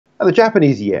And the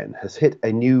Japanese yen has hit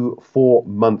a new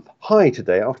 4-month high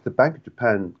today after the Bank of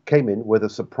Japan came in with a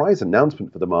surprise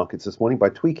announcement for the markets this morning by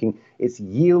tweaking its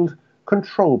yield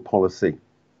control policy.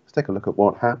 Let's take a look at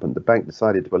what happened. The bank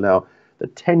decided to allow the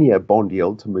 10-year bond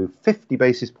yield to move 50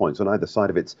 basis points on either side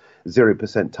of its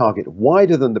 0% target,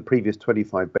 wider than the previous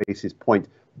 25 basis point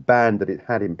band that it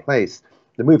had in place.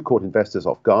 The move caught investors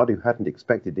off guard who hadn't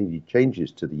expected any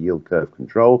changes to the yield curve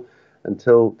control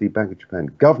until the Bank of Japan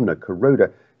Governor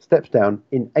Kuroda steps down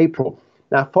in April.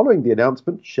 Now, following the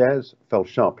announcement, shares fell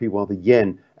sharply while the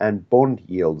yen and bond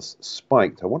yields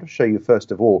spiked. I want to show you,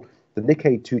 first of all, the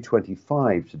Nikkei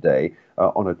 225 today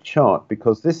on a chart,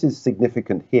 because this is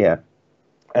significant here.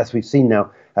 As we've seen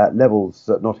now, levels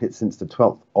not hit since the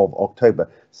 12th of October,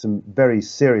 some very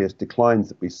serious declines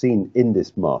that we've seen in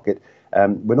this market.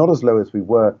 We're not as low as we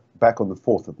were back on the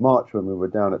 4th of March when we were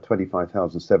down at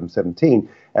 25,717.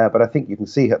 But I think you can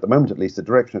see at the moment, at least, the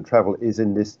direction of travel is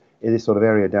in this sort of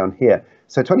area down here.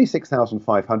 So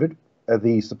 26,500.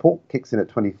 The support kicks in at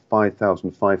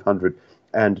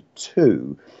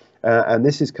 25,502. And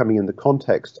this is coming in the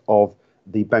context of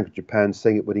the Bank of Japan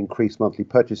saying it would increase monthly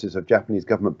purchases of Japanese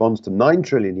government bonds to 9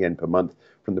 trillion yen per month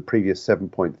from the previous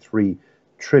 7.3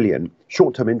 trillion.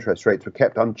 Short-term interest rates were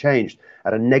kept unchanged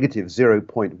at a negative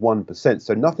 0.1%.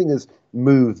 So nothing has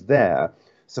moved there.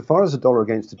 So far as the dollar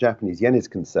against the Japanese yen is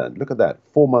concerned, look at that,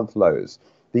 4-month lows.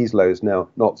 These lows now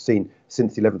not seen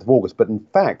since the 11th of August. But in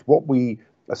fact, what we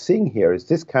are seeing here is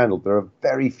this candle. There are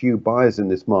very few buyers in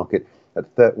this market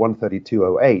at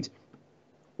 132.08.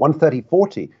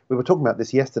 130.40. We were talking about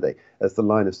this yesterday as the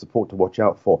line of support to watch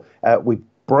out for. We've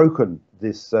broken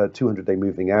this 200-day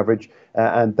moving average,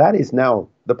 and that is now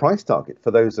the price target for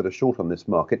those that are short on this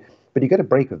market. But you get a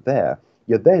break of there,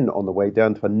 you're then on the way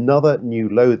down to another new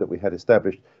low that we had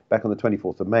established back on the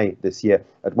 24th of May this year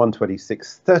at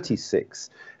 126.36.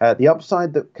 The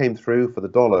upside that came through for the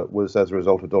dollar was as a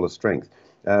result of dollar strength.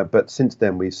 But since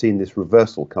then, we've seen this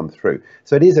reversal come through.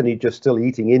 So it is only just still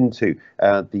eating into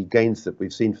the gains that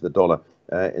we've seen for the dollar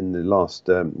in the last,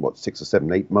 6 or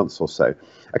 7, 8 months or so.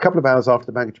 A couple of hours after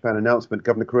the Bank of Japan announcement,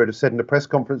 Governor Kuroda said in a press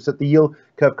conference that the yield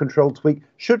curve control tweak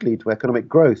should lead to economic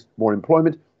growth, more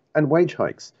employment and wage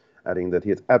hikes, adding that he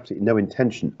has absolutely no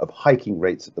intention of hiking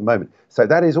rates at the moment. So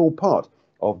that is all part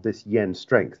of this yen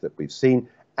strength that we've seen,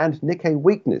 and Nikkei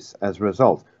weakness as a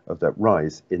result of that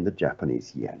rise in the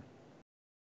Japanese yen.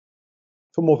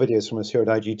 For more videos from us here at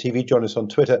IGTV, join us on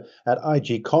Twitter at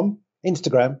IGCom,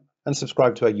 Instagram, and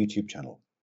subscribe to our YouTube channel.